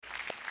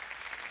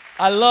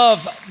I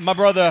love my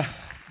brother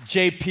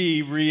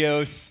JP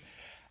Rios,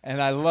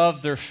 and I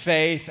love their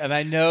faith, and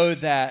I know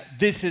that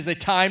this is a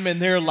time in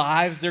their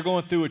lives. They're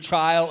going through a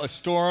trial, a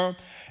storm,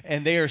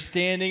 and they are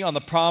standing on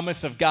the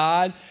promise of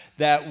God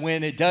that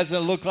when it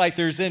doesn't look like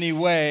there's any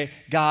way,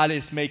 God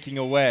is making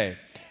a way.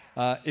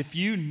 If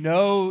you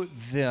know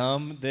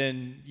them,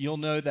 then you'll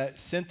know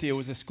that Cynthia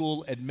was a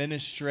school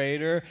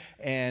administrator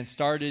and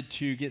started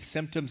to get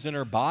symptoms in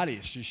her body.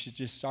 She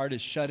just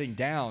started shutting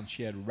down.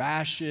 She had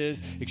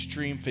rashes,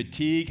 extreme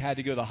fatigue, had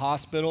to go to the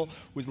hospital,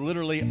 was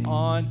literally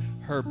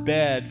on her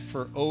bed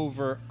for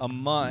over a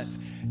month.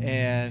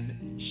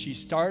 And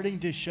she's starting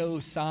to show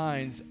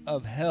signs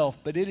of health,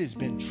 but it has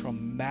been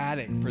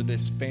traumatic for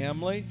this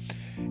family.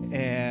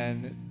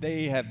 And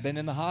they have been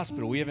in the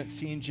hospital. We haven't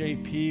seen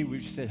JP.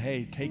 We've said,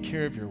 hey, take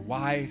care of your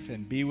wife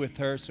and be with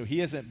her. So he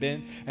hasn't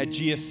been at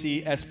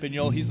GFC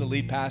Espanol. He's the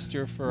lead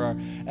pastor for our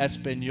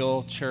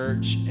Espanol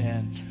church.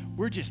 And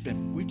we've just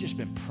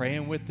been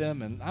praying with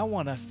them. And I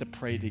want us to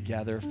pray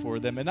together for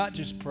them. And not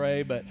just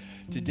pray, but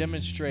to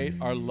demonstrate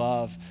our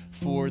love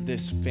for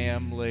this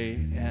family.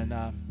 And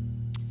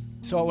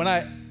so when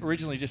I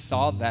originally just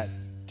saw that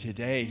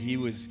today, he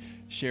was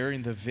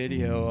sharing the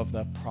video of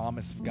the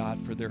promise of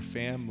God for their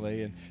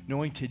family, and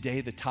knowing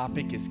today the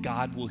topic is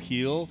God will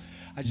heal,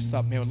 I just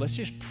thought, man, let's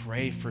just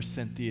pray for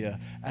Cynthia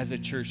as a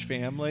church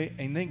family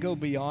and then go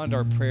beyond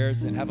our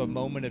prayers and have a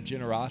moment of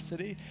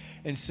generosity.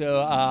 And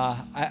so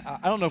I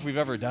don't know if we've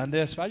ever done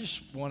this, but I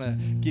just want to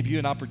give you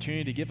an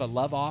opportunity to give a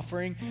love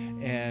offering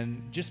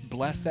and just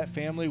bless that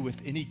family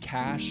with any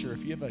cash, or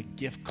if you have a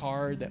gift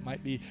card that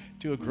might be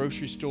to a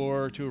grocery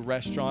store or to a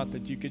restaurant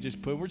that you could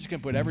just put. We're just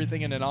going to put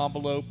everything in an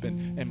envelope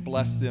and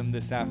bless them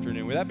this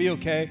afternoon. Would that be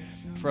okay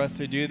for us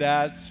to do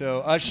that?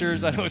 So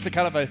ushers, I know it's a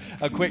kind of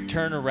a quick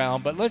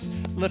turnaround, but let's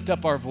lift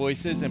up our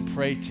voices and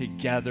pray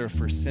together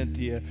for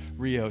Cynthia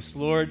Rios.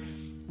 Lord,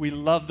 we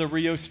love the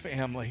Rios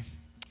family.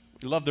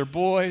 We love their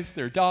boys,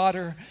 their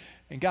daughter,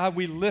 and God,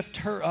 we lift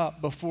her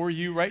up before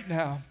you right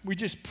now. We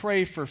just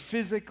pray for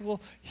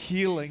physical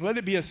healing. Let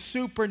it be a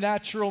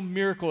supernatural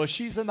miracle as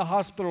she's in the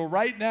hospital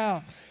right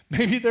now.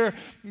 Maybe they're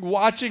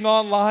watching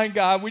online,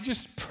 God. We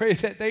just pray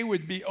that they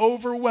would be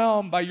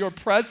overwhelmed by your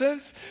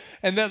presence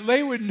and that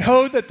they would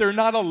know that they're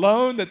not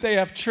alone, that they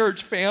have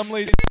church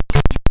families.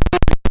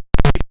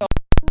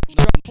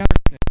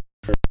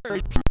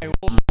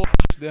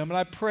 Them. And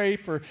I pray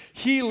for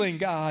healing,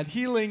 God,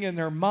 healing in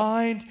her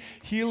mind,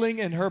 healing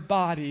in her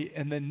body.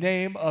 In the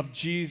name of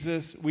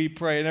Jesus, we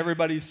pray. And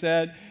everybody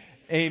said,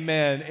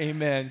 amen,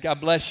 amen.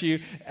 God bless you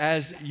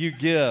as you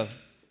give.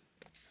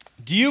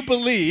 Do you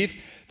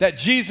believe that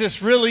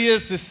Jesus really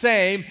is the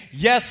same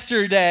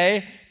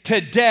yesterday,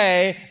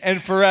 today,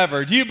 and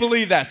forever? Do you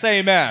believe that? Say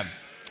amen.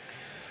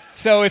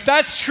 So if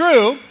that's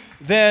true,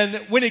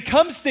 then when it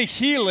comes to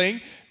healing,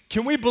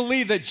 can we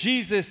believe that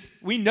Jesus,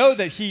 we know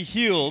that he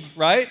healed,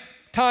 right?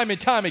 Time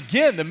and time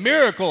again, the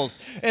miracles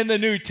in the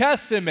New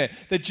Testament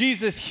that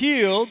Jesus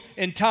healed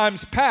in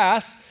times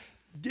past.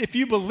 If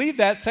you believe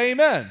that, say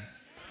amen.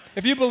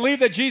 If you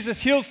believe that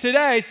Jesus heals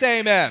today, say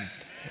amen.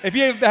 If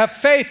you have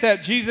faith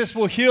that Jesus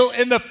will heal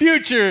in the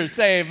future,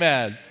 say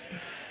amen.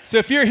 So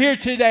if you're here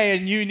today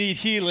and you need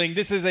healing,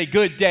 this is a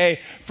good day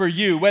for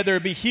you, whether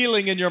it be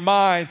healing in your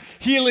mind,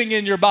 healing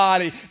in your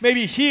body,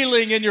 maybe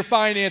healing in your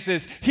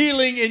finances,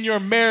 healing in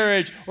your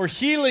marriage, or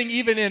healing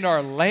even in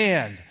our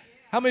land.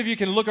 How many of you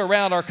can look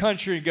around our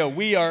country and go,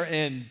 we are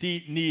in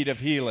deep need of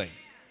healing?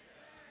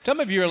 Some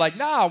of you are like,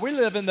 nah, we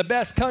live in the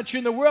best country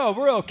in the world.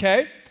 We're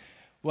okay.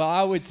 Well,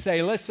 I would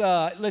say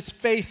let's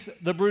face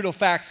the brutal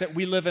facts that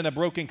we live in a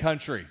broken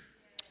country.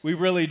 We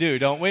really do,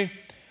 don't we?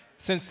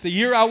 Since the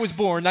year I was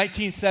born,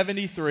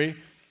 1973,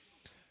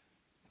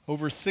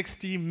 over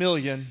 60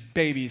 million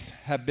babies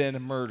have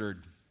been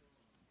murdered.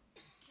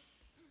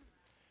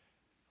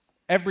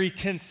 Every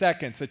 10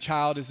 seconds, a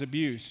child is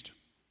abused.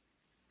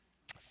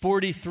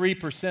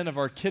 43% of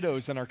our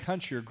kiddos in our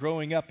country are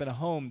growing up in a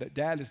home that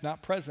dad is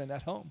not present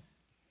at home.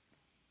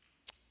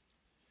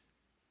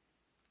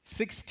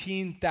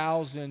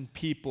 16,000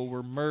 people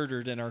were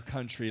murdered in our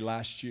country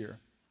last year.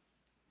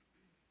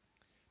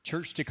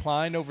 Church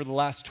decline over the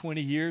last 20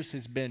 years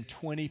has been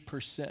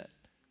 20%.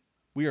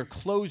 We are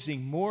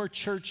closing more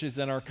churches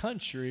in our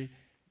country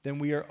than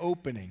we are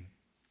opening.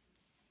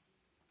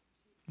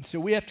 And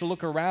so we have to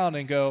look around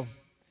and go,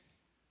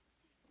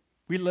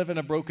 we live in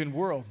a broken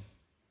world.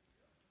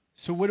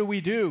 So what do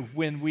we do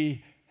when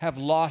we have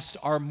lost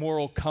our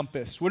moral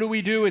compass? What do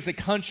we do as a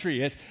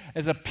country,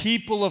 as a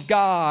people of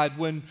God,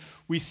 when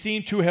we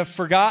seem to have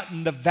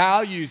forgotten the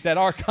values that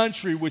our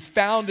country was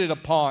founded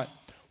upon?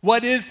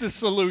 What is the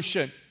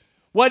solution?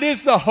 What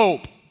is the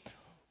hope?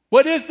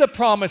 What is the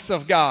promise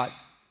of God?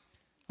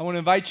 I want to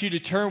invite you to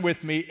turn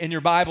with me in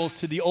your Bibles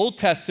to the Old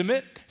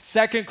Testament,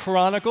 2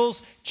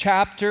 Chronicles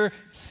chapter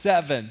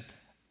 7.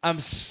 I'm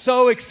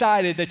so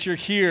excited that you're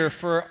here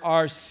for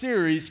our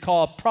series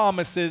called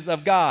Promises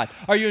of God.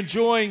 Are you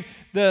enjoying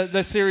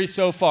the series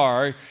so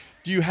far?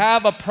 Do you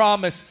have a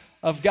promise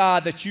of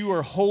God that you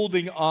are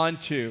holding on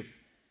to?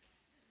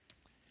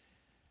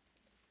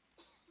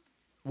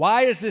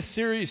 Why is this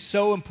series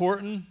so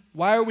important?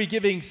 Why are we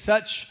giving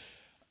such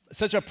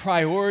a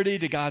priority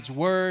to God's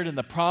word and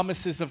the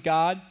promises of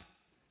God?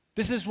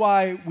 This is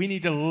why we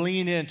need to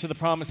lean into the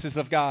promises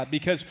of God,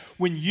 because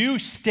when you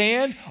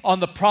stand on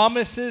the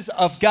promises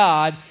of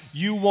God,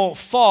 you won't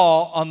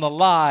fall on the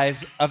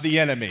lies of the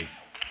enemy.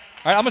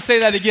 All right, I'm going to say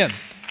that again.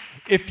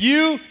 If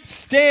you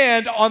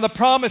stand on the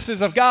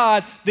promises of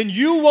God, then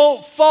you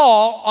won't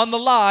fall on the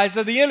lies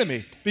of the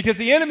enemy, because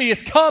the enemy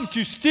has come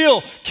to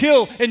steal,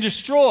 kill, and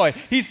destroy.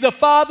 He's the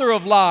father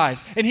of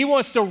lies, and he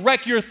wants to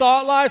wreck your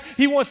thought life.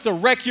 He wants to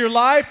wreck your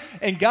life,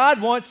 and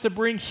God wants to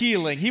bring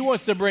healing. He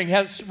wants to bring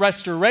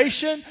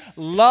restoration,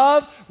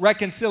 love,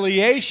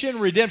 reconciliation,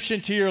 redemption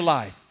to your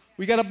life.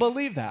 We got to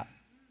believe that.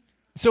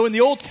 So in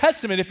the Old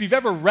Testament, if you've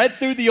ever read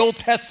through the Old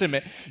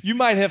Testament, you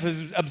might have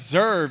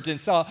observed and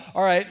saw,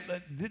 all right,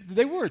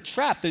 they were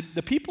trapped.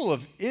 The people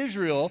of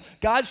Israel,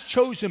 God's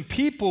chosen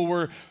people,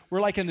 were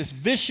like in this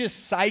vicious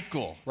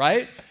cycle,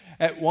 right?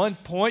 At one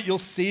point, you'll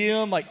see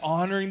them like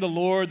honoring the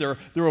Lord. They're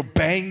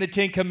obeying the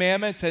Ten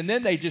Commandments, and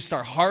then they just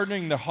start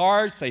hardening their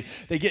hearts.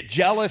 They get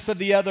jealous of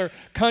the other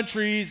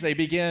countries. They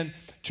begin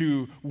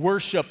to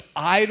worship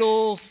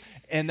idols,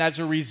 and as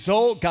a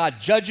result, God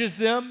judges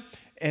them.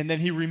 And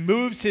then he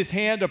removes his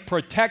hand of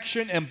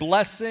protection and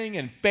blessing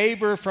and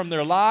favor from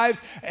their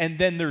lives. And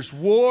then there's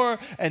war.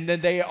 And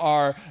then they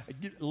are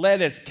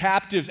led as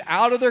captives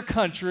out of their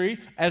country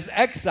as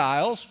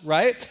exiles,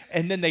 right?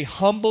 And then they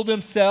humble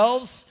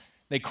themselves.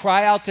 They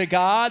cry out to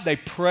God. They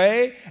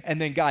pray.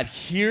 And then God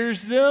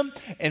hears them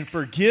and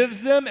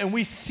forgives them. And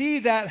we see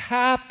that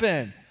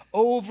happen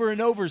over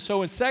and over.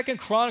 So in 2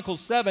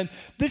 Chronicles 7,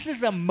 this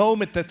is a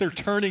moment that they're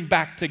turning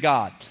back to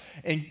God.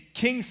 And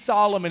King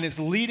Solomon is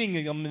leading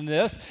them in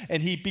this,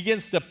 and he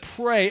begins to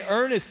pray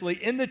earnestly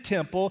in the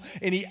temple,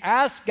 and he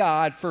asks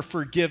God for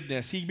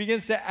forgiveness. He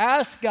begins to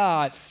ask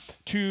God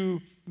to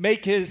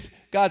make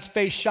God's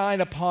face shine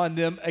upon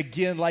them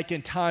again, like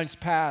in times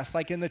past,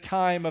 like in the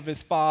time of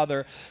his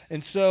father.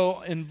 And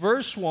so in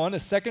verse 1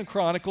 of 2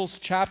 Chronicles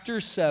chapter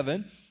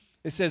 7,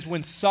 it says,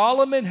 when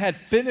Solomon had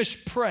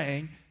finished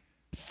praying,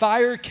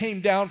 fire came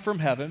down from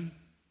heaven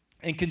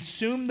and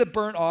consumed the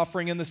burnt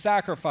offering and the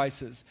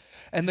sacrifices.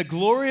 And the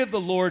glory of the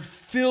Lord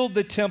filled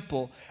the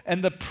temple,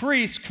 and the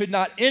priests could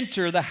not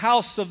enter the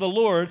house of the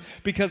Lord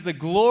because the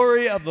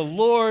glory of the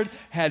Lord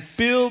had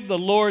filled the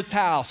Lord's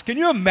house. Can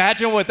you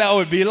imagine what that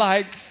would be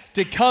like?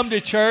 To come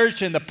to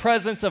church and the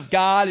presence of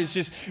God is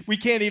just,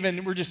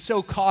 we're just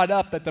so caught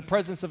up that the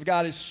presence of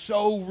God is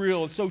so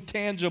real, it's so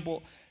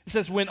tangible. It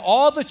says, when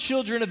all the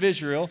children of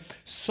Israel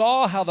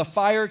saw how the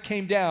fire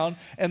came down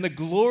and the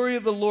glory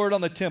of the Lord on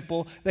the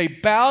temple, they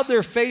bowed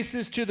their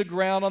faces to the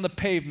ground on the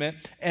pavement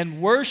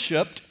and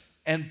worshiped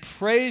and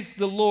praised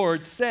the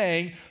Lord,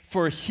 saying,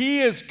 for he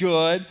is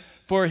good,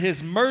 for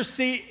his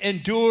mercy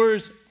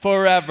endures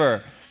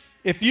forever.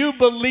 If you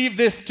believe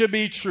this to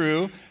be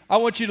true, I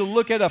want you to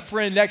look at a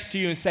friend next to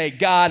you and say,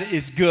 God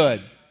is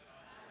good.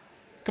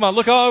 Come on,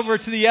 look over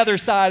to the other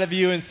side of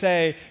you and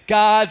say,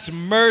 God's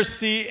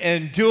mercy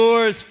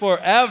endures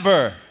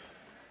forever.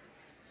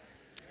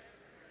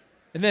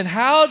 And then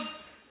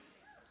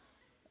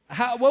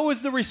what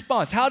was the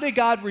response? How did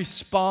God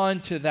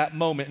respond to that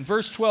moment? In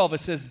verse 12, it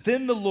says,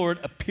 then the Lord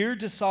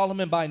appeared to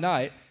Solomon by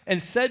night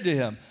and said to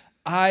him,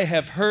 I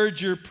have heard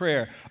your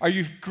prayer. Are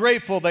you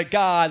grateful that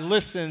God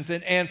listens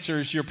and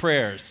answers your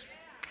prayers?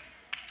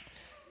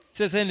 It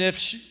says, and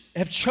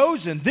have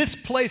chosen this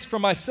place for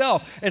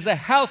myself as a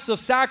house of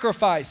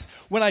sacrifice,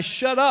 when I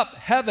shut up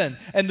heaven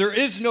and there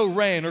is no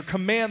rain, or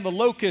command the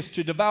locusts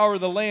to devour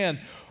the land,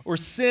 or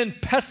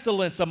send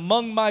pestilence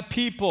among my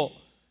people.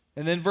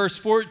 And then verse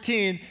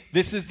 14,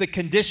 this is the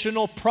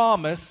conditional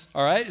promise,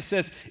 all right? It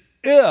says,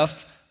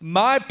 if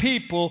my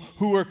people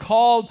who are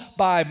called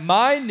by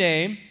my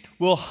name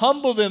will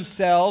humble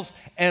themselves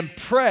and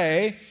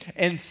pray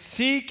and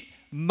seek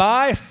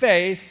my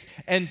face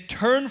and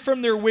turn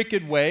from their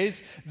wicked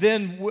ways,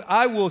 then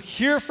I will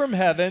hear from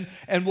heaven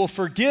and will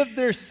forgive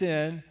their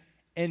sin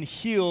and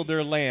heal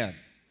their land.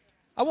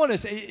 I want to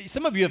say,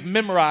 some of you have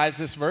memorized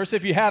this verse.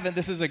 If you haven't,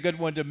 this is a good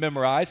one to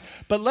memorize.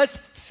 But let's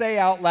say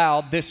out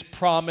loud this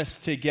promise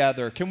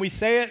together. Can we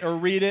say it or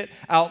read it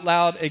out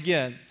loud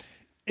again?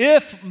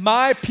 If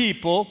my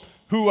people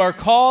who are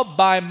called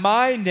by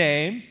my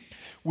name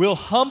will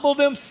humble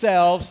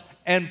themselves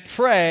and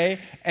pray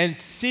and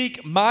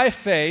seek my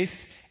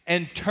face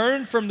and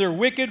turn from their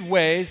wicked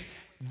ways,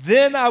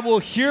 then I will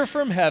hear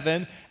from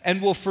heaven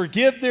and will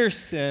forgive their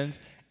sins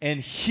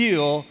and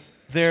heal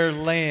their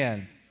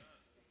land.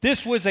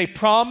 This was a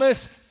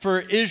promise for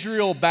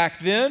Israel back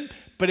then,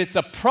 but it's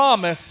a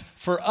promise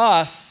for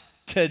us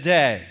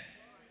today.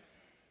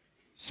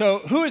 So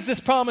who is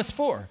this promise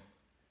for?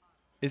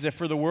 Is it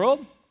for the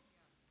world?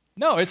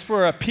 No, it's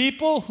for a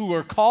people who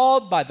are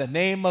called by the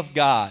name of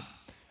God.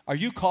 Are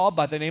you called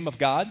by the name of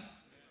God?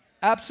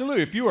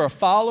 Absolutely. If you are a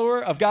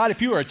follower of God,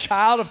 if you are a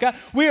child of God,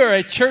 we are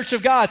a church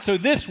of God. So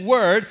this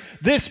word,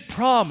 this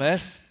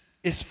promise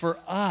is for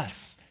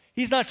us.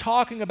 He's not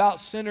talking about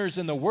sinners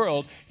in the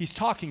world. He's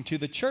talking to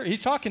the church.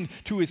 He's talking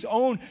to his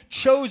own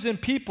chosen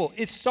people.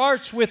 It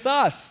starts with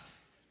us.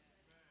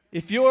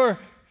 If your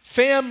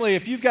family,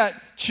 if you've got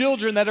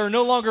children that are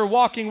no longer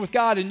walking with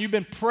God and you've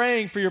been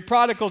praying for your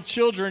prodigal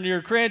children,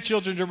 your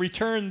grandchildren to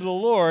return to the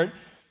Lord,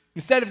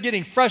 instead of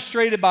getting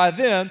frustrated by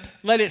them,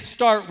 let it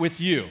start with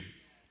you,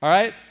 all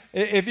right?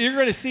 If you're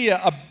going to see a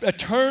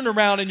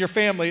turnaround in your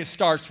family, it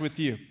starts with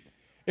you.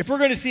 If we're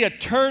going to see a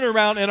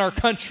turnaround in our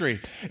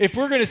country, if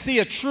we're going to see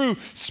a true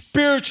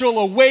spiritual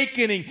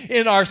awakening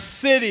in our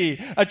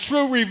city, a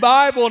true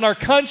revival in our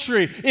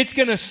country, it's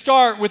going to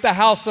start with the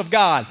house of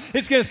God.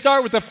 It's going to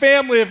start with the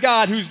family of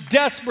God who's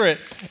desperate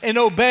and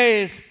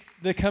obeys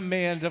the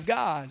command of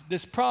God,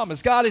 this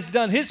promise. God has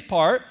done his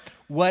part.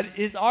 What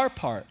is our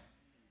part?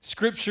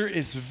 Scripture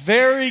is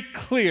very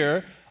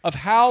clear of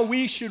how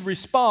we should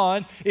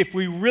respond if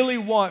we really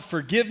want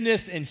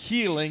forgiveness and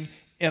healing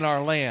in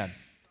our land.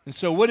 And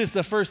so what is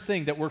the first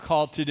thing that we're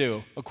called to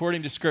do,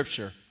 according to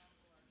Scripture?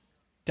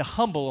 To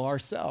humble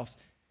ourselves.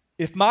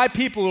 If my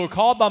people who are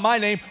called by my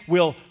name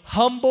will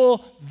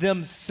humble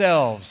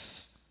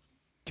themselves.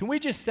 Can we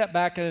just step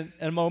back in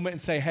a moment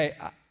and say, hey,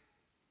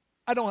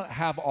 I don't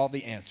have all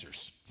the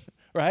answers,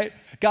 right?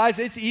 Guys,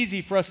 it's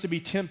easy for us to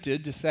be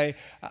tempted to say,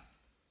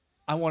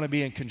 I want to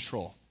be in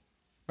control,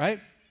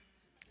 right?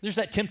 There's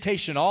that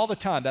temptation all the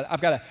time that I've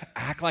got to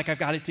act like I've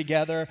got it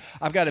together.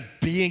 I've got to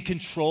be in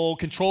control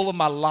of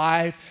my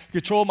life,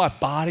 control of my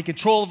body,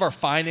 control of our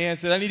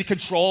finances. I need to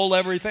control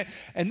everything.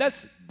 And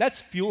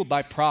that's fueled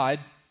by pride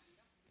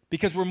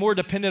because we're more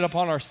dependent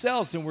upon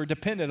ourselves than we're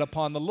dependent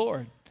upon the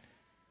Lord.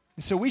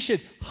 And so we should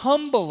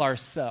humble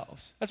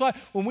ourselves. That's why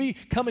when we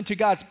come into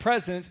God's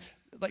presence,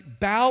 like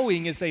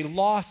bowing is a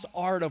lost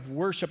art of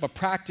worship, a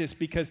practice,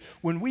 because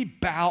when we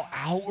bow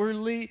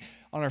outwardly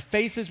on our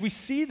faces, we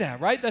see that,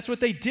 right? That's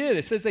what they did.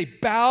 It says they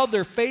bowed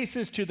their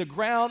faces to the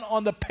ground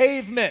on the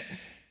pavement.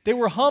 They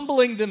were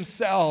humbling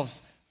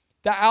themselves.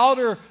 The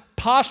outer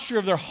posture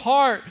of their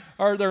heart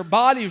or their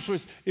bodies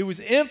was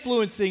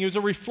influencing. It was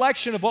a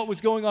reflection of what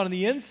was going on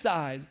the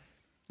inside.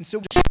 And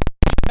so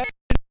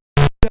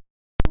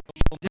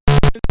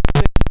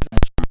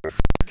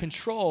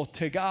control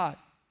to God.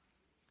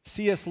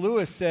 C.S.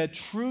 Lewis said,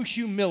 true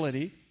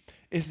humility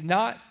is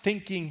not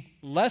thinking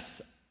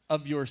less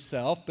of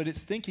yourself, but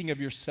it's thinking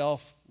of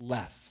yourself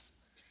less.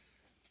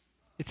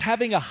 It's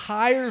having a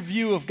higher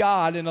view of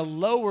God and a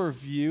lower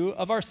view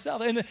of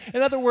ourselves.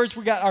 In other words,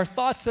 we got our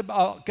thoughts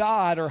about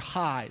God are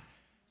high,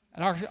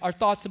 and our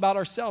thoughts about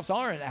ourselves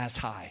aren't as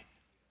high,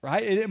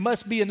 right? It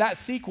must be in that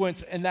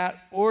sequence, in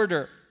that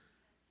order.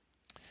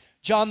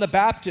 John the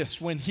Baptist,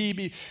 when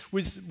he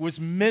was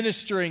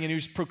ministering and he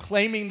was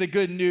proclaiming the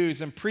good news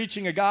and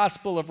preaching a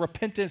gospel of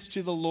repentance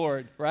to the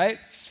Lord, right?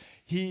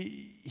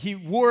 He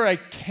wore a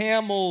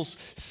camel's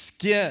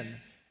skin,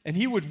 and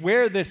he would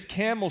wear this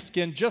camel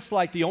skin just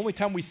like the only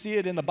time we see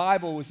it in the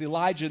Bible was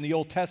Elijah in the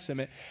Old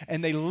Testament,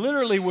 and they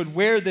literally would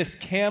wear this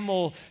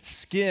camel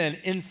skin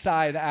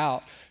inside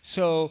out.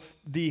 So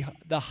the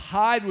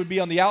hide would be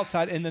on the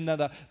outside, and then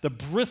the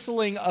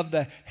bristling of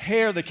the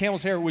hair, the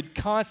camel's hair, would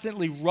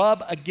constantly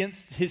rub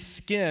against his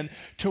skin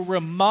to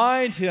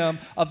remind him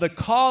of the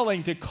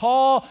calling to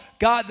call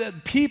God, the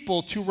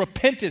people, to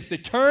repentance, to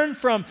turn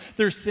from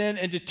their sin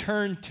and to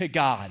turn to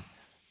God.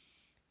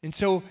 And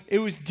so it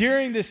was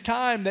during this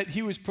time that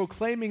he was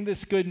proclaiming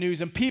this good news,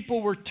 and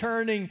people were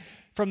turning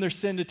from their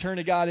sin to turn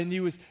to God, and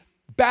he was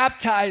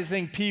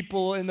baptizing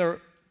people in the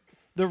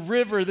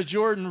river, the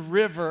Jordan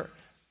River.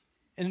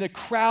 And the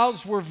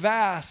crowds were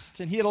vast,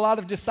 and he had a lot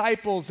of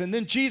disciples. And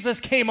then Jesus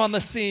came on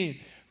the scene,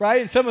 right?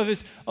 And some of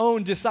his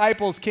own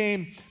disciples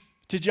came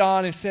to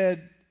John and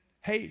said,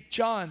 hey,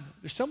 John,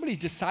 there's somebody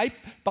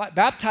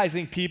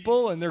baptizing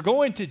people, and they're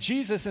going to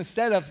Jesus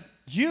instead of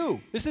you.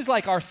 This is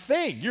like our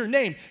thing. Your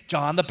name,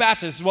 John the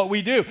Baptist, this is what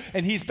we do.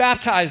 And he's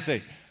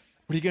baptizing.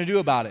 What are you going to do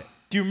about it?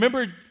 Do you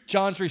remember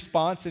John's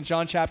response in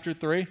John chapter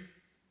 3?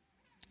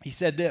 He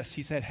said this.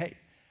 He said, hey,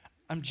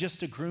 I'm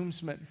just a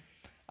groomsman.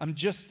 I'm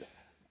just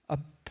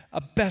a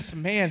best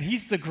man.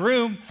 He's the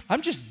groom.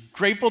 I'm just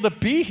grateful to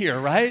be here,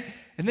 right?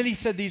 And then he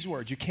said these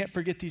words. You can't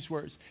forget these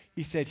words.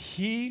 He said,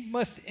 he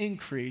must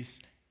increase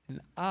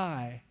and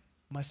I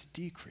must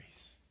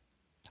decrease.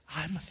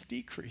 I must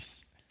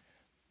decrease.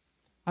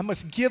 I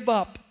must give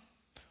up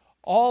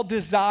all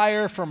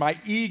desire for my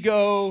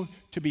ego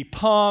to be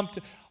pumped,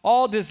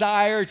 all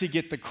desire to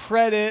get the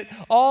credit,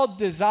 all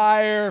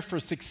desire for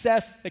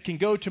success that can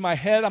go to my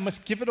head. I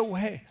must give it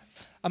away.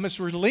 I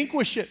must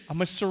relinquish it. I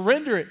must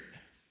surrender it.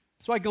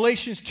 That's why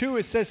Galatians 2,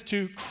 it says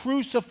to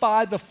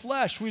crucify the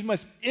flesh. We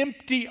must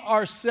empty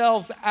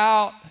ourselves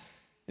out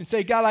and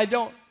say, God, I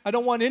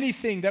don't want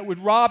anything that would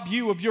rob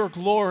you of your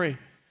glory.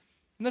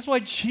 And that's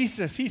why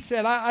Jesus, he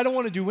said, I don't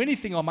want to do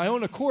anything on my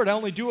own accord. I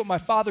only do what my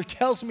Father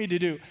tells me to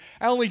do.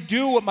 I only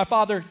do what my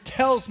Father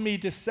tells me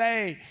to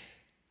say.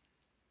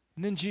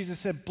 And then Jesus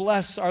said,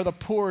 blessed are the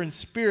poor in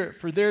spirit,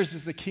 for theirs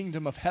is the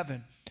kingdom of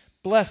heaven.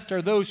 Blessed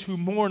are those who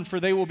mourn, for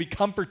they will be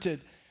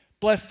comforted.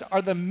 Blessed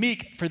are the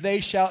meek, for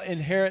they shall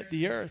inherit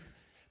the earth.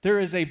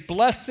 There is a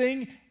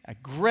blessing a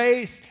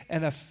grace,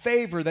 and a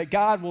favor that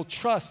God will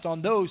trust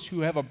on those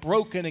who have a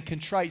broken and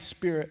contrite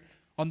spirit,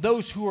 on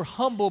those who are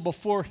humble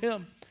before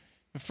him.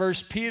 In 1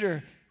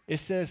 Peter, it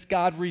says,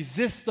 God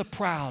resists the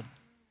proud,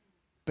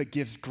 but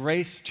gives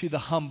grace to the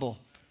humble.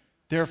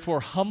 Therefore,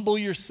 humble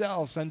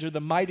yourselves under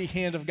the mighty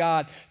hand of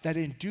God, that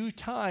in due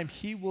time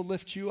he will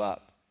lift you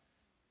up,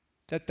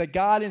 that the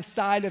God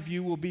inside of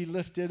you will be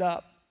lifted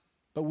up.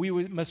 But we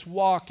must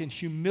walk in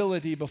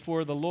humility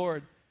before the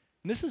Lord.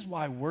 And this is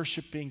why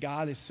worshiping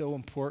God is so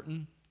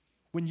important.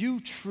 When you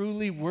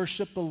truly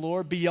worship the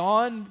Lord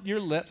beyond your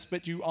lips,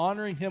 but you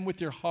honoring him with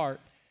your heart,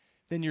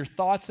 then your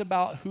thoughts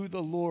about who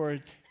the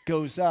Lord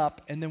goes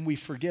up, and then we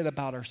forget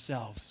about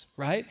ourselves,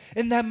 right?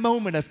 In that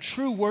moment of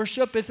true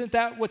worship, isn't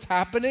that what's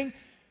happening?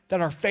 That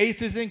our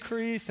faith is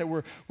increased, that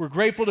we're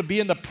grateful to be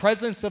in the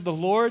presence of the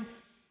Lord.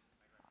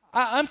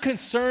 I'm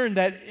concerned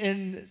that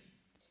in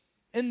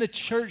the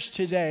church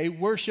today,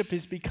 worship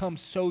has become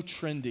so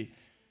trendy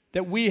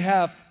that we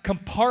have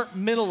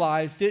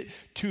compartmentalized it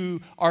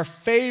to our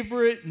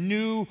favorite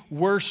new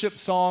worship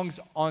songs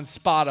on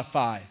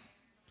Spotify.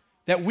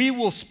 That we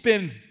will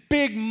spend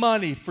big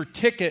money for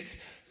tickets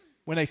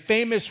when a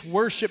famous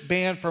worship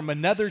band from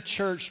another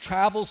church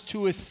travels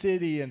to a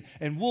city,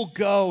 and we'll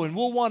go and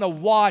we'll want to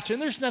watch,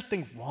 and there's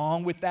nothing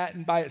wrong with that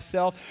in by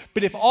itself,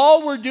 but if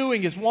all we're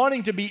doing is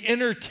wanting to be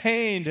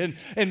entertained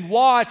and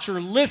watch or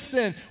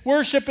listen,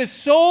 worship is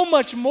so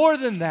much more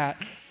than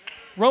that.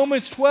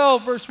 Romans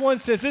 12 verse 1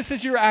 says, this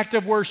is your act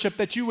of worship,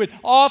 that you would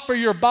offer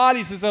your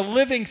bodies as a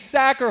living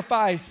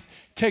sacrifice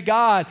to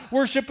God.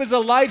 Worship is a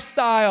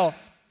lifestyle.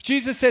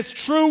 Jesus says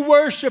true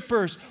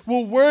worshipers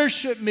will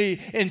worship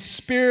me in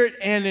spirit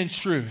and in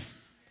truth.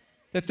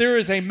 That there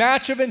is a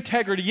match of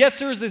integrity. Yes,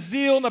 there is a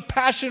zeal and a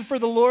passion for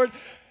the Lord,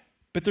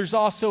 but there's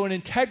also an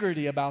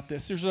integrity about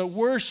this. There's a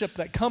worship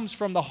that comes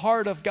from the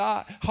heart of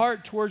God,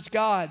 heart towards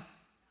God.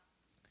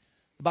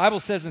 The Bible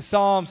says in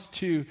Psalms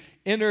to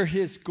enter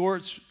his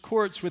courts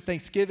with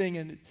thanksgiving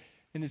and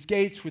his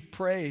gates with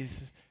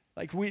praise.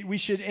 Like we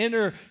should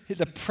enter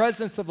the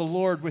presence of the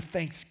Lord with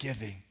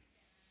thanksgiving.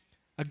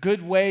 A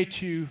good way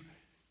to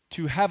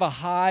have a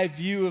high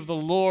view of the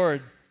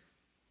Lord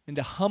and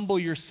to humble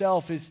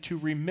yourself is to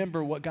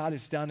remember what God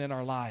has done in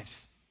our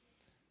lives.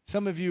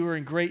 Some of you are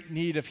in great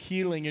need of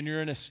healing, and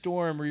you're in a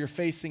storm or you're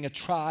facing a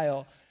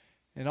trial,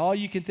 and all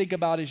you can think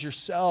about is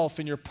yourself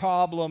and your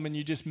problem, and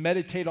you just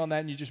meditate on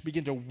that and you just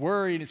begin to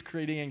worry, and it's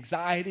creating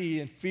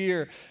anxiety and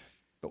fear.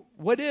 But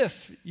what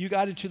if you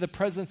got into the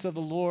presence of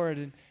the Lord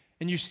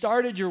and you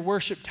started your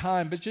worship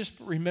time, but just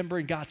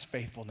remembering God's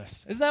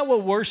faithfulness? Isn't that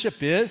what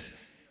worship is?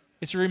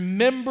 It's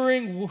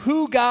remembering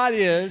who God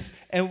is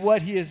and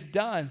what he has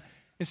done.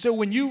 And so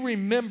when you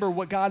remember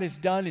what God has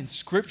done in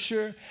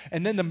Scripture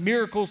and then the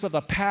miracles of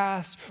the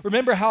past,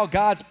 remember how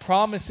God's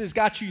promises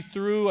got you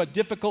through a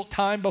difficult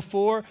time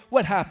before,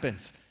 what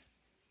happens?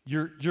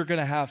 You're going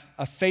to have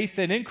a faith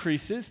that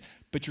increases,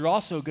 but you're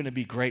also going to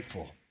be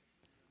grateful.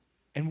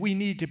 And we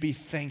need to be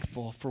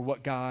thankful for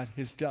what God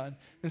has done.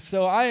 And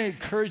so I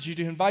encourage you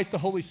to invite the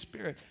Holy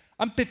Spirit.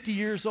 I'm 50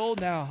 years old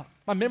now.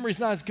 My memory's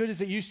not as good as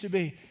it used to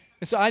be.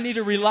 And so I need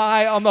to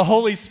rely on the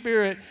Holy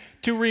Spirit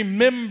to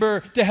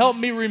remember, to help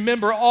me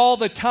remember all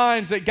the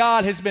times that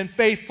God has been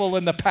faithful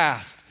in the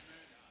past.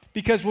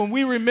 Because when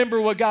we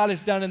remember what God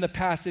has done in the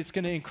past, it's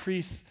going to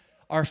increase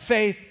our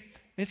faith,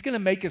 and it's going to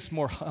make us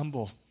more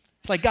humble.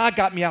 It's like God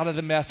got me out of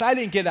the mess. I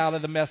didn't get out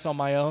of the mess on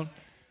my own.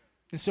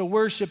 And so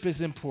worship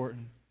is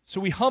important. So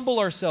we humble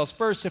ourselves.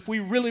 First, if we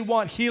really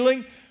want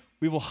healing,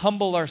 we will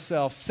humble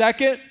ourselves.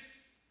 Second,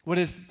 what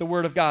does the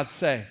Word of God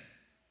say?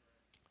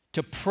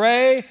 To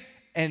pray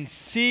and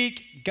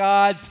seek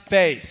God's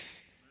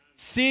face.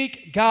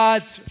 Seek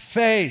God's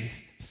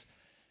face.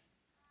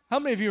 How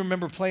many of you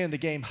remember playing the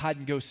game hide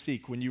and go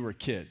seek when you were a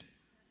kid?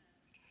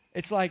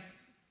 It's like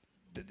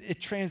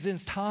it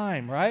transcends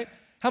time, right?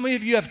 How many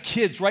of you have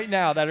kids right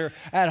now that are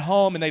at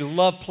home and they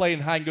love playing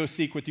hide and go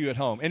seek with you at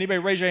home? Anybody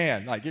raise your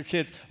hand? Like your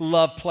kids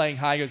love playing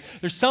hide and go.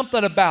 There's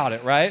something about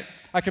it, right?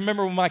 I can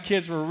remember when my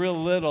kids were real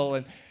little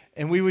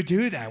and we would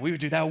do that. We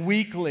would do that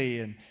weekly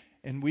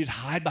and we'd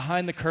hide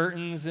behind the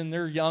curtains, and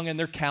they're young and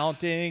they're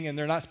counting and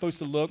they're not supposed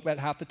to look, but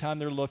half the time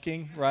they're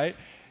looking, right?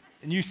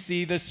 And you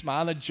see the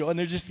smile of joy, and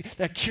they're just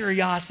that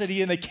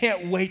curiosity, and they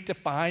can't wait to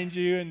find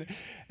you,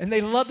 and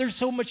they love. There's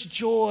so much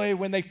joy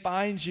when they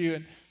find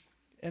you,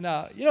 and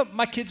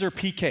my kids are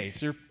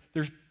PKs.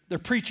 They're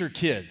preacher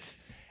kids,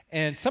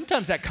 and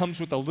sometimes that comes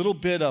with a little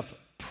bit of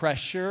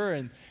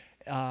pressure,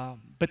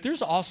 but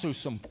there's also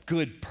some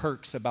good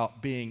perks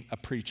about being a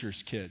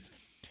preacher's kids.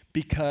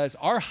 Because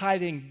our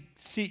hide and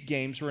seek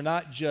games were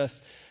not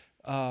just,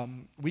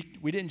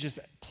 we didn't just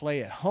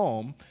play at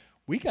home.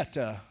 We got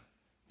to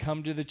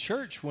come to the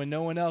church when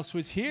no one else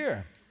was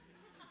here.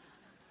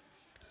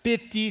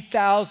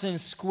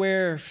 50,000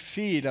 square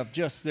feet of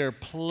just their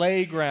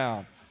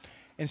playground.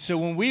 And so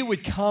when we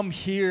would come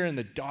here and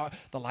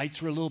the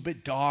lights were a little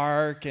bit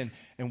dark and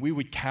we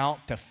would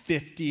count to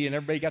 50 and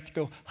everybody got to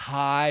go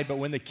hide. But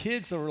when the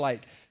kids were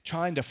like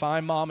trying to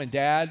find mom and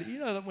dad,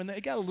 when they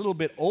got a little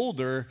bit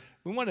older,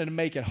 we wanted to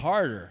make it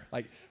harder.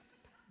 Like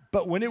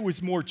But when it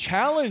was more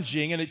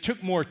challenging and it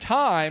took more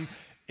time,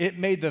 it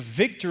made the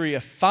victory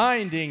of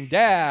finding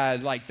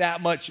dad like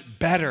that much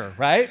better,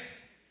 right?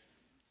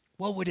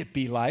 What would it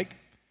be like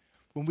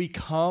when we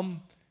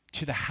come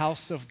to the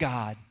house of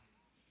God?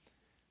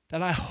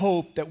 Then I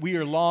hope that we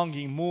are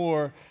longing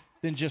more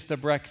than just a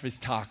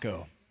breakfast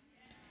taco,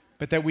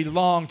 but that we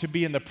long to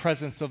be in the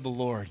presence of the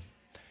Lord.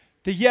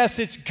 That yes,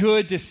 it's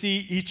good to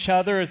see each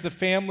other as the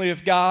family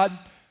of God,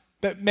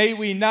 but may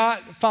we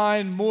not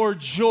find more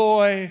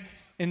joy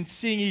in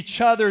seeing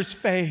each other's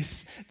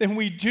face than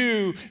we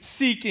do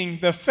seeking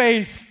the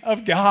face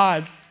of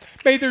God.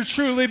 May there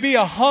truly be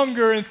a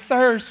hunger and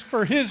thirst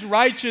for His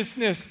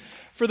righteousness,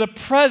 for the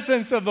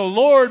presence of the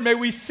Lord. May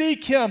we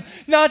seek Him,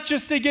 not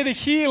just to get a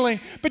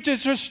healing, but to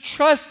just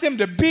trust Him,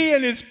 to be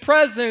in His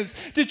presence,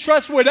 to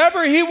trust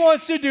whatever He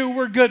wants to do,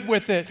 we're good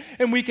with it,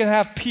 and we can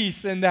have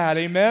peace in that,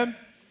 amen?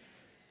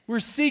 We're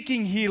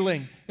seeking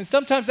healing, and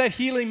sometimes that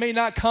healing may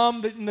not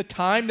come in the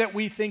time that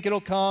we think it'll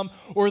come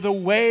or the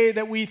way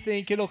that we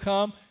think it'll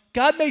come.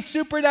 God may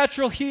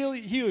supernatural heal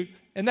you,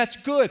 and that's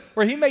good.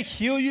 Or He may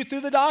heal you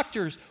through the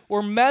doctors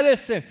or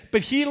medicine,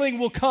 but healing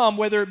will come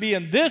whether it be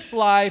in this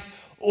life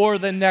or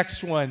the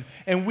next one.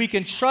 And we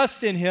can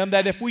trust in Him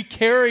that if we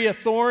carry a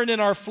thorn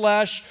in our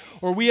flesh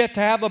or we have to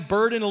have a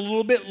burden a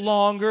little bit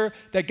longer,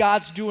 that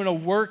God's doing a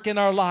work in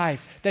our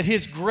life, that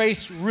His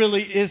grace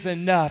really is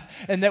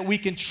enough, and that we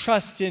can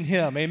trust in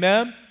Him.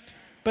 Amen?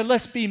 But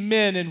let's be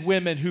men and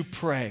women who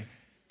pray.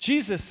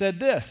 Jesus said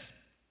this,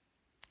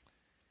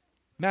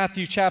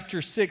 Matthew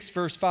chapter 6,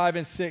 verse 5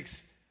 and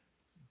 6.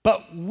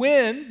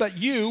 When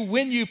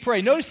you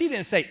pray, notice He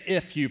didn't say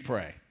if you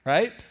pray,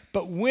 right?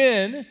 But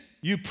when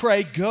you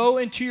pray, go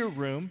into your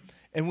room,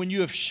 and when you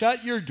have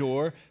shut your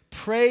door,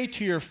 pray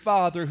to your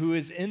Father who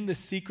is in the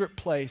secret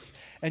place,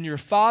 and your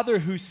Father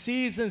who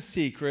sees in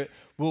secret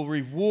will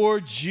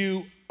reward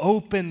you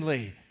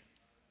openly.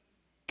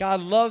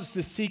 God loves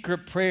the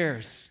secret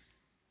prayers,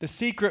 the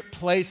secret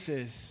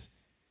places.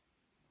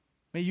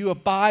 May you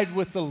abide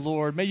with the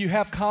Lord. May you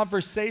have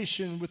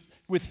conversation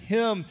with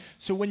Him,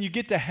 so when you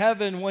get to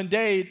heaven one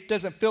day, it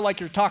doesn't feel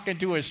like you're talking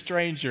to a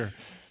stranger,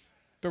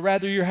 but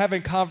rather you're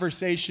having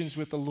conversations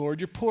with the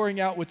Lord. You're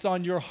pouring out what's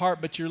on your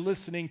heart, but you're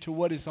listening to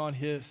what is on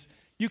His.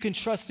 You can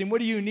trust Him. What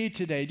do you need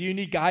today? Do you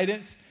need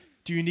guidance?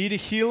 Do you need a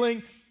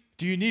healing?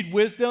 Do you need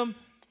wisdom?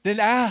 Then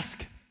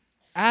ask.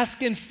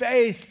 Ask in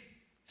faith.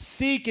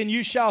 Seek and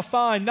you shall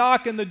find.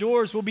 Knock and the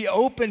doors will be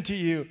open to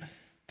you.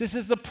 This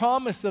is the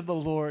promise of the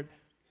Lord.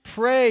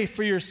 Pray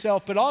for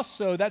yourself, but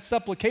also that's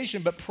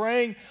supplication, but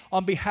praying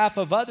on behalf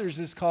of others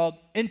is called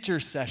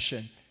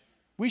intercession.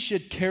 We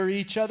should carry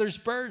each other's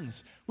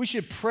burdens. We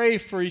should pray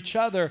for each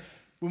other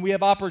when we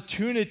have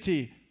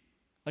opportunity,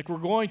 like we're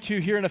going to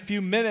here in a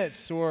few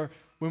minutes, or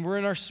when we're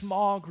in our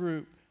small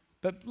group.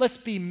 But let's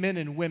be men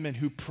and women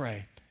who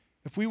pray.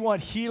 If we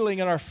want healing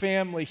in our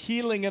family,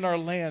 healing in our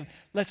land,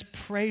 let's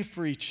pray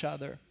for each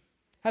other.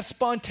 Have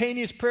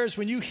spontaneous prayers.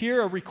 When you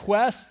hear a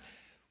request,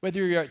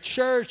 whether you're at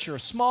church or a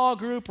small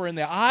group or in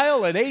the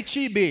aisle at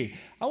HEB,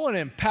 I want to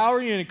empower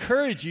you and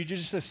encourage you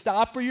just to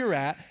stop where you're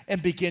at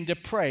and begin to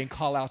pray and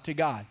call out to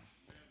God.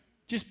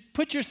 Just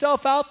put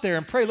yourself out there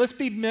and pray. Let's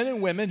be men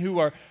and women who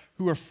are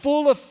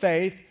full of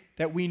faith,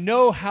 that we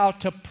know how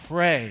to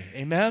pray.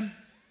 Amen?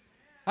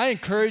 I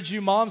encourage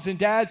you, moms and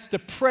dads, to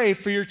pray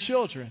for your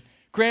children.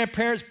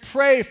 Grandparents,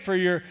 pray for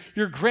your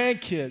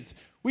grandkids.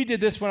 We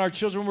did this when our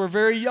children were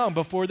very young.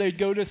 Before they'd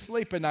go to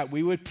sleep at night,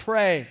 we would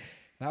pray.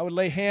 And I would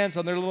lay hands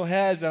on their little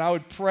heads, and I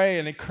would pray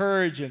and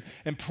encourage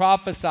and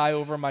prophesy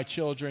over my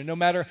children. No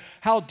matter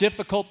how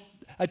difficult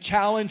a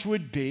challenge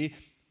would be,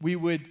 we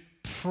would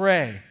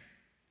pray.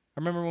 I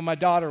remember when my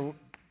daughter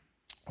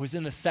was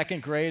in the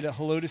second grade at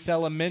Helotes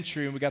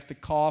Elementary, and we got the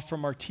call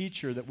from our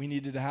teacher that we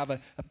needed to have a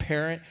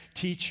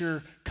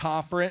parent-teacher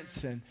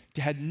conference, and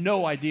had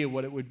no idea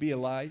what it would be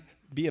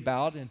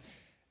about. And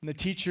the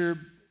teacher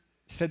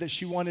said that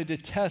she wanted to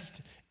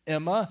test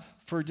Emma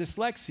for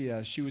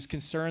dyslexia. She was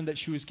concerned that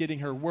she was getting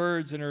her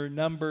words and her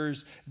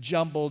numbers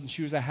jumbled, and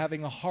she was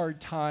having a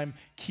hard time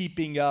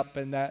keeping up,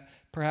 and that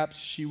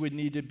perhaps she would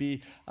need to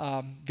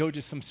go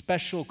to some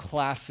special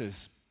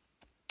classes.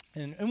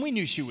 And we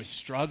knew she was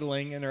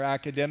struggling in her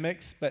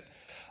academics, but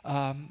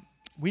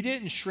we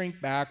didn't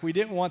shrink back. We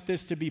didn't want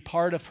this to be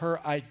part of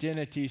her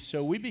identity,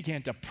 so we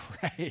began to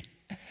pray.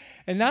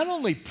 And not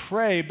only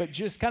pray, but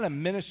just kind of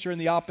minister in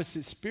the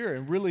opposite spirit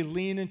and really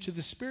lean into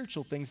the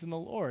spiritual things in the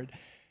Lord.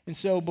 And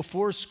so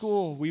before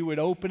school, we would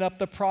open up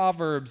the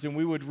Proverbs and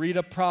we would read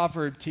a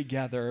proverb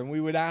together, and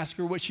we would ask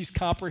her what she's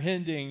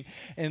comprehending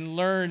and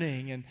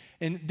learning.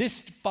 And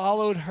this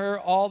followed her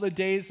all the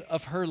days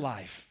of her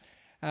life.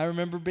 I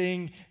remember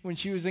when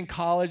she was in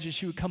college, and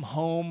she would come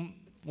home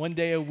one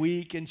day a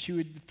week, and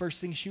the first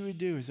thing she would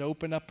do is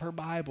open up her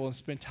Bible and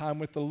spend time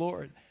with the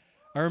Lord.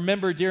 I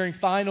remember during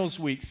finals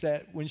weeks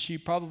that when she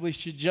probably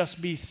should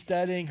just be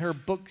studying her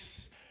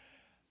books,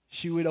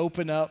 she would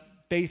open up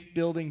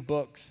faith-building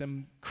books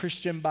and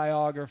Christian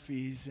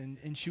biographies,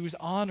 and she was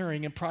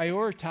honoring and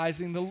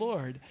prioritizing the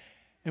Lord.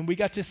 And we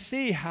got to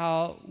see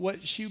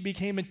what she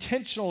became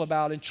intentional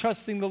about and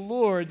trusting the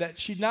Lord, that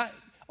she not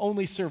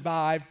only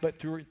survived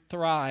but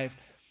thrived.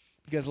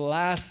 Because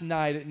last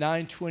night at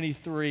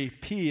 9:23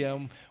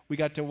 p.m., we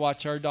got to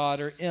watch our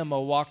daughter Emma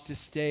walk the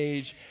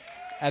stage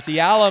at the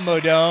Alamo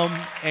Dome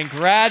and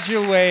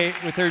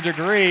graduate with her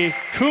degree,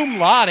 cum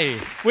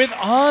laude, with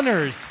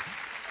honors.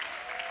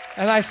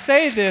 And I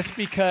say this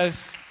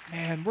because,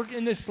 man, we're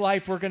in this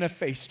life, we're going to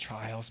face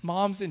trials.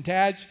 Moms and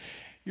dads,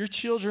 your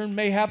children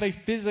may have a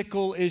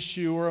physical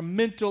issue or a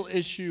mental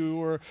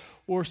issue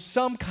or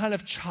some kind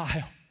of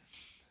trial.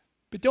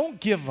 But don't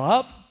give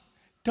up.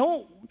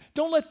 Don't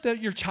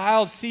let your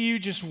child see you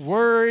just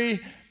worry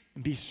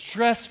and be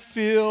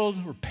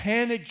stress-filled or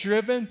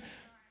panic-driven.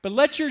 But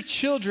let your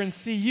children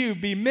see you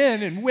be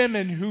men and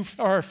women who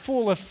are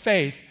full of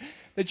faith.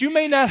 That you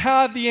may not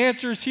have the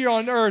answers here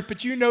on earth,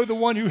 but you know the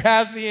one who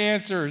has the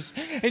answers.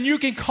 And you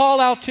can call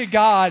out to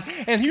God,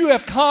 and you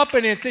have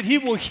confidence that He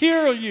will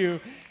hear you,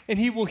 and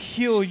He will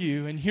heal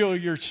you and heal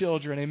your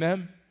children.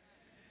 Amen?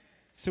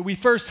 So we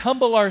first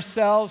humble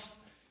ourselves.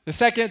 The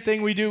second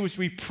thing we do is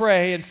we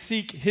pray and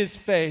seek His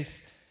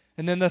face.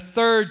 And then the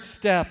third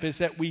step is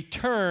that we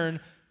turn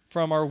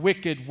from our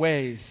wicked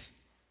ways.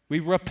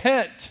 We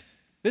repent.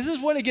 This is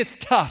when it gets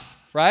tough,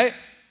 right?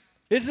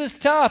 This is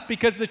tough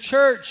because the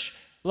church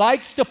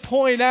likes to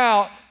point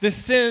out the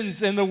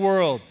sins in the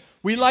world.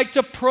 We like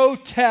to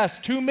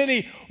protest. Too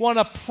many want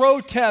to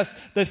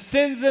protest the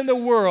sins in the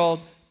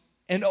world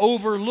and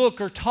overlook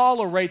or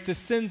tolerate the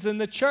sins in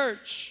the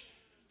church.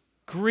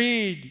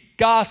 Greed,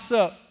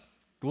 gossip,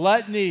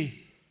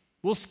 gluttony.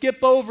 We'll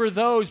skip over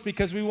those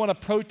because we want to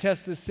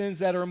protest the sins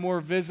that are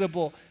more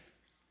visible.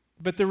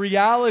 But the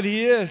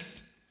reality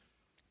is,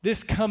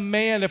 this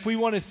command, if we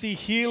want to see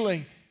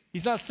healing,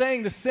 He's not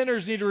saying the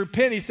sinners need to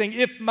repent. He's saying,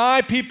 if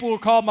my people who are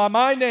called by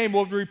my name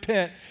will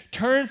repent,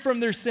 turn from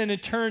their sin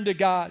and turn to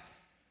God.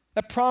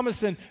 That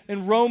promise in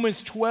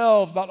Romans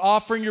 12 about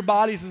offering your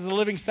bodies as a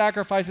living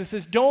sacrifice, it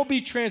says, don't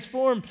be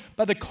transformed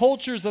by the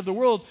cultures of the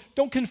world.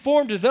 Don't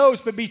conform to those,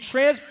 but be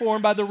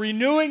transformed by the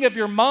renewing of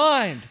your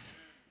mind.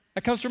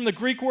 That comes from the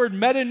Greek word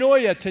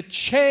metanoia, to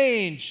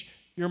change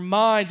your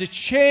mind, to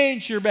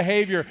change your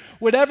behavior.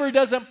 Whatever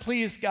doesn't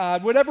please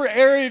God, whatever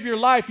area of your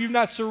life you've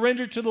not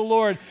surrendered to the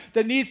Lord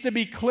that needs to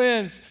be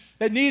cleansed,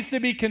 that needs to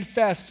be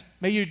confessed,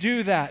 may you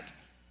do that.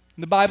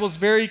 And the Bible's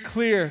very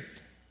clear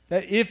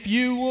that if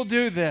you will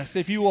do this,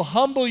 if you will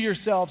humble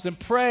yourselves and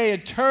pray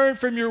and turn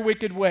from your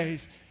wicked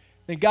ways,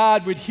 then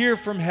God would hear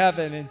from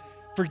heaven and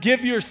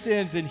forgive your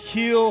sins and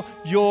heal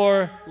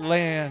your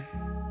land.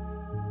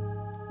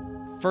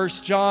 1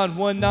 John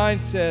 1:9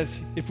 says,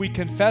 if we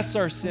confess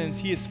our sins,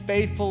 He is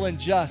faithful and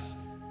just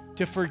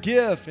to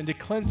forgive and to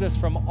cleanse us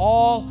from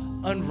all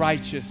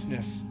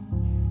unrighteousness.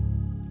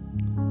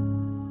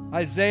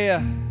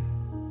 Isaiah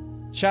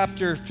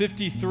chapter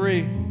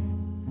 53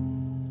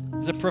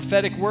 is a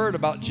prophetic word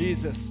about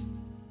Jesus,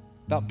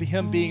 about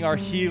Him being our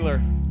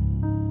healer.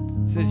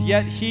 It says,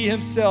 yet He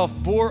Himself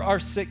bore our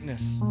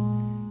sickness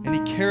and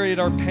He carried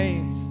our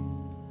pains.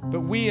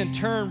 But we in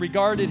turn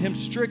regarded Him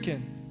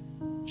stricken,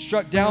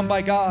 struck down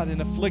by God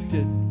and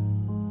afflicted.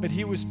 But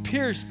He was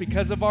pierced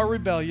because of our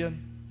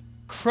rebellion,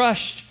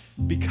 crushed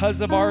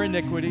because of our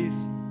iniquities.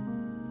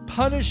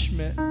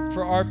 Punishment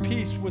for our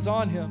peace was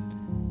on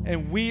Him,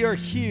 and we are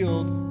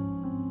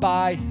healed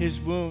by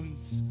His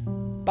wounds.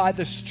 By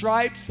the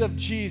stripes of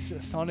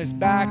Jesus on His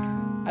back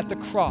at the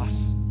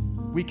cross,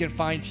 we can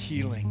find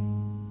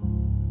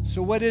healing.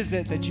 So what is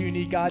it that you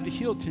need God to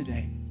heal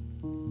today?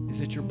 Is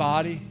it your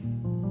body?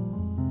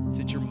 Is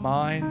it your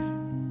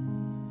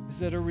mind?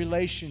 Is it a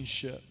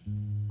relationship?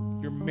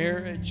 Your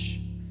marriage?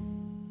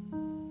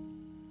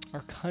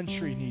 Our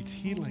country needs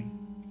healing.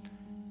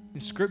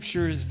 And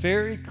Scripture is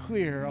very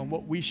clear on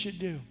what we should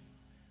do.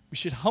 We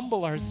should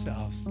humble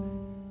ourselves,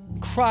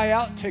 cry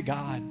out to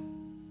God,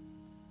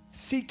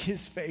 seek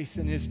His face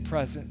and His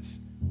presence,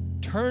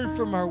 turn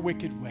from our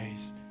wicked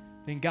ways.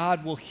 Then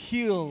God will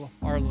heal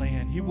our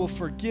land. He will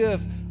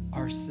forgive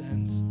our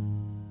sins.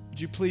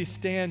 Would you please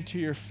stand to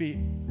your feet?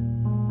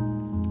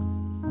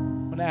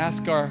 I'm going to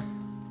ask our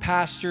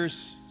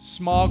pastors,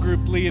 small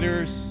group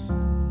leaders,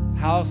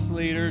 house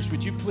leaders,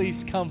 would you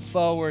please come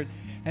forward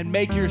and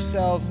make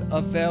yourselves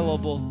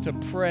available to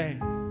pray?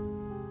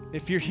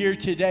 If you're here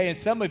today, and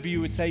some of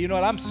you would say, you know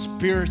what, I'm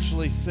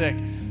spiritually sick.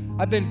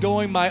 I've been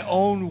going my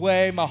own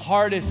way. My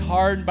heart is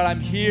hardened, but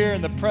I'm here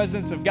in the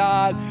presence of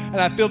God,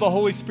 and I feel the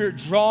Holy Spirit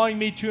drawing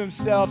me to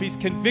Himself. He's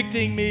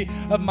convicting me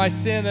of my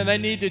sin, and I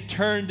need to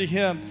turn to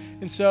Him.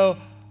 And so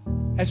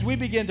as we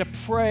begin to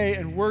pray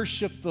and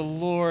worship the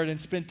Lord and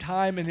spend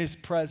time in His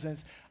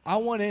presence, I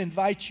want to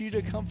invite you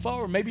to come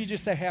forward. Maybe you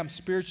just say, hey, I'm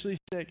spiritually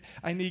sick.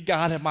 I need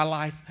God in my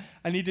life.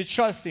 I need to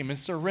trust Him and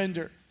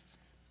surrender.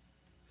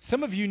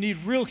 Some of you need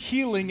real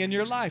healing in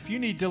your life. You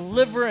need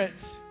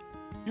deliverance.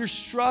 You're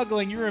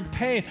struggling. You're in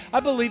pain. I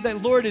believe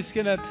that Lord is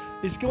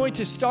going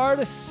to start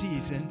a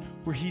season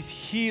where He's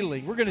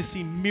healing. We're going to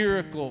see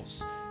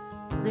miracles.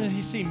 We're going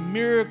to see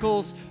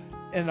miracles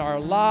in our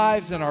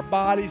lives and our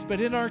bodies, but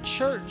in our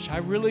church. I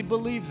really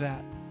believe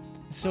that.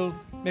 So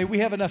May we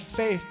have enough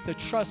faith to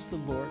trust the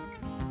Lord.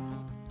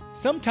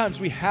 Sometimes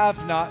we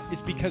have not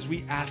is because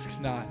we ask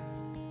not.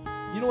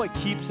 You know what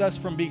keeps us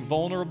from being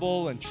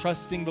vulnerable and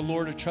trusting the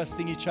Lord or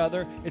trusting each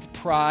other? It's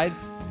pride.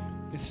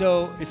 And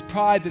so it's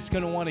pride that's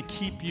going to want to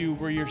keep you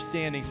where you're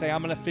standing. Say,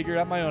 I'm going to figure it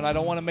out my own. I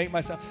don't want to make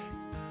myself.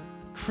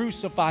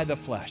 Crucify the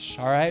flesh,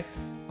 all right?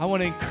 I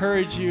want to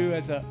encourage you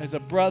as a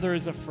brother,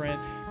 as a friend,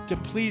 to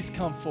please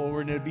come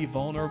forward and to be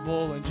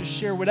vulnerable and just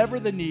share whatever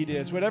the need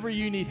is, whatever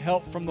you need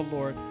help from the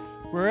Lord.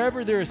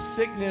 Wherever there is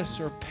sickness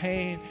or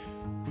pain,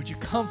 would you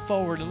come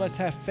forward and let's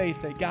have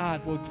faith that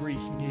God will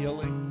bring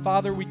healing.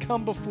 Father, we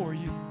come before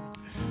you.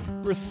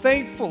 We're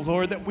thankful,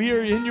 Lord, that we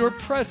are in your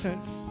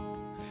presence.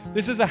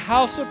 This is a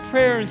house of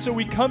prayer, and so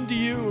we come to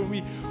you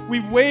and we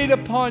wait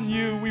upon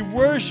you. We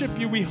worship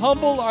you. We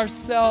humble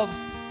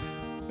ourselves.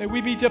 May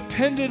we be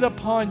dependent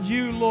upon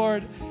you,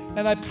 Lord.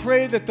 And I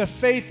pray that the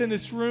faith in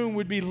this room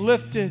would be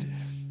lifted,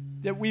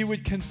 that we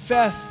would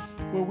confess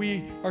where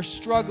we are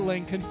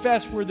struggling,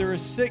 confess where there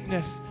is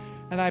sickness.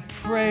 And I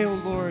pray, oh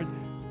Lord,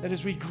 that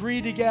as we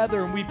agree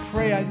together and we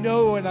pray, I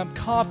know and I'm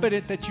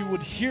confident that you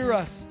would hear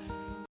us